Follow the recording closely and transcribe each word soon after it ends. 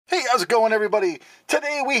how's it going, everybody?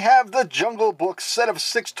 Today we have the Jungle Book set of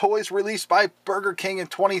 6 toys released by Burger King in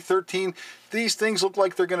 2013. These things look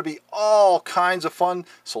like they're going to be all kinds of fun,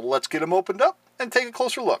 so let's get them opened up and take a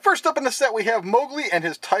closer look. First up in the set we have Mowgli and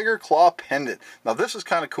his tiger claw pendant. Now this is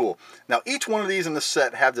kind of cool. Now each one of these in the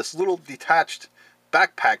set have this little detached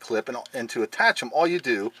backpack clip, and to attach them, all you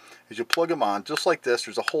do is you plug them on just like this.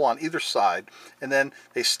 There's a hole on either side, and then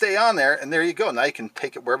they stay on there, and there you go. Now you can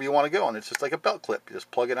take it wherever you want to go, and it's just like a belt clip. You just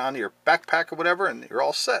plug it onto your backpack or whatever, and you're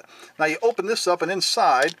all set. Now you open this up, and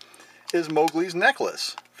inside is Mowgli's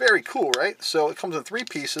necklace. Very cool, right? So it comes in 3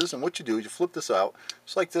 pieces, and what you do is you flip this out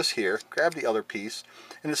just like this here, grab the other piece,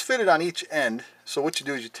 and it's fitted on each end. So what you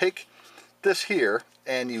do is you take this here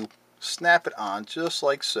and you snap it on just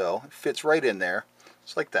like so. It fits right in there,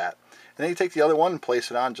 just like that. And then you take the other one and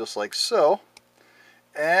place it on just like so.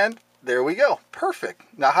 And there we go. Perfect.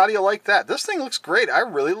 Now how do you like that? This thing looks great. I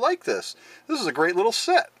really like this. This is a great little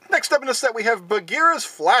set. Next up in the set we have Bagheera's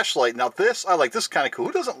flashlight. Now this, I like. This is kind of cool.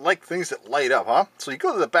 Who doesn't like things that light up, huh? So you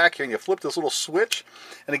go to the back here and you flip this little switch.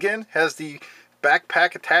 And again, has the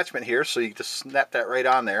backpack attachment here, so you just snap that right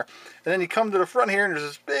on there. And then you come to the front here and there's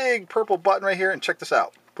this big purple button right here, and check this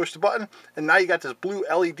out. Push the button, and now you got this blue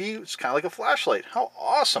LED. It's kind of like a flashlight. How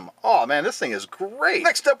awesome. Oh man, this thing is great.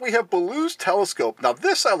 Next up we have Baloo's telescope. Now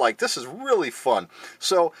this I like. This is really fun.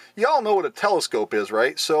 So y'all know what a telescope is,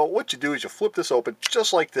 right? So what you do is you flip this open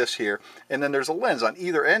just like this here, and then there's a lens on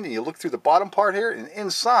either end, and you look through the bottom part here, and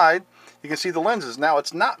inside you can see the lenses. Now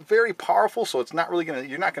it's not very powerful, so it's not really gonna,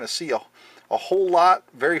 you're not gonna see a whole lot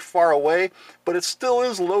very far away, but it still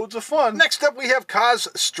is loads of fun. Next up we have Kaz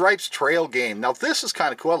Stripes Trail Game. Now this is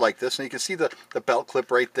kind of cool. I like this, and you can see the belt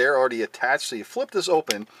clip right there already attached. So you flip this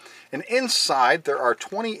open, and inside there are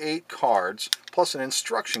 28 cards plus an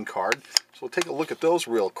instruction card. So we'll take a look at those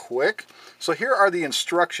real quick. So here are the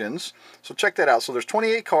instructions. So check that out. So there's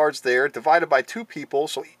 28 cards there divided by 2 people.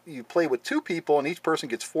 So you play with 2 people, and each person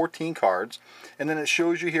gets 14 cards. And then it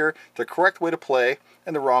shows you here the correct way to play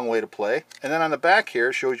and the wrong way to play. And then on the back here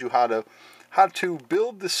it shows you how to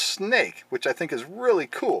build the snake, which I think is really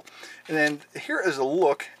cool. And then here is a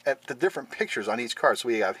look at the different pictures on each card. So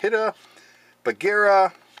we have Hida,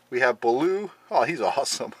 Bagheera, we have Baloo, oh he's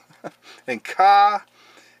awesome, and Kaa,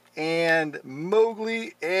 and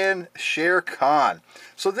Mowgli, and Shere Khan.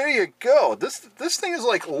 So there you go. This thing is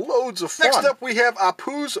like loads of fun. Next up we have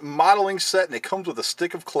Apu's modeling set, and it comes with a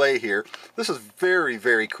stick of clay here. This is very,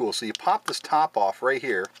 very cool. So you pop this top off right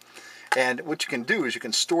here, and what you can do is you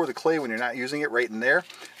can store the clay when you're not using it right in there.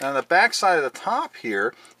 And on the back side of the top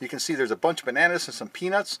here, you can see there's a bunch of bananas and some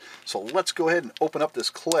peanuts. So let's go ahead and open up this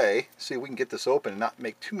clay, see if we can get this open and not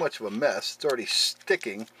make too much of a mess. It's already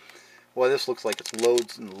sticking. Well, this looks like it's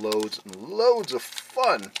loads and loads and loads of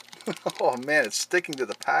fun. Oh man, it's sticking to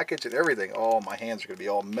the package and everything. Oh, my hands are going to be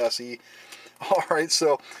all messy. All right,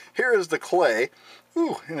 so here is the clay.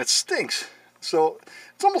 Ooh, and it stinks. So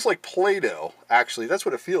it's almost like Play-Doh, actually. That's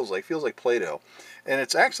what it feels like. It feels like Play-Doh. And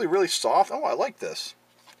it's actually really soft. Oh, I like this.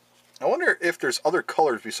 I wonder if there's other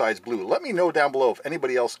colors besides blue. Let me know down below if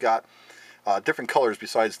anybody else got different colors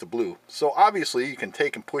besides the blue. So obviously you can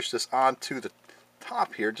take and push this onto the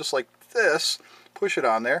top here, just like this. Push it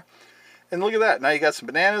on there. And look at that. Now you got some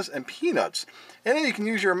bananas and peanuts. And then you can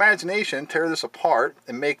use your imagination, tear this apart,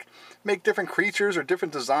 and make different creatures or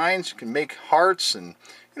different designs. You can make hearts and,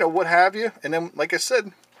 you know, what have you. And then, like I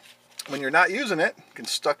said, when you're not using it, you can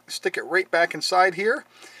stick it right back inside here.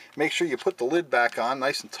 Make sure you put the lid back on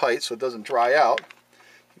nice and tight so it doesn't dry out.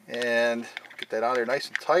 And get that on there nice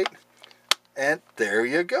and tight. And there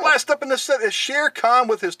you go. Last up in the set is Shere Khan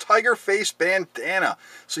with his tiger face bandana.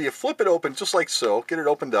 So you flip it open just like so, get it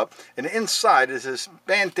opened up, and inside is his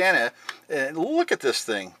bandana. And look at this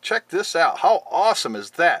thing. Check this out. How awesome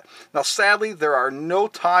is that? Now sadly there are no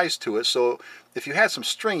ties to it, so if you had some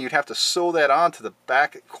string, you'd have to sew that onto the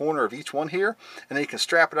back corner of each one here, and then you can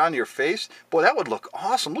strap it onto your face. Boy, that would look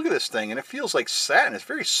awesome. Look at this thing, and it feels like satin. It's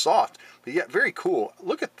very soft, but yet very cool.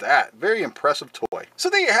 Look at that. Very impressive toy. So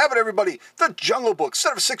there you have it, everybody. The Jungle Book,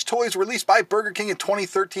 set of 6 toys released by Burger King in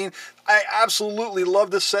 2013. I absolutely love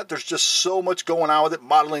this set. There's just so much going on with it.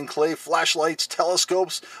 Modeling clay, flashlights,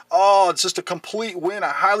 telescopes. Oh, it's just a complete win.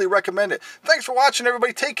 I highly recommend it. Thanks for watching,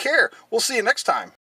 everybody. Take care. We'll see you next time.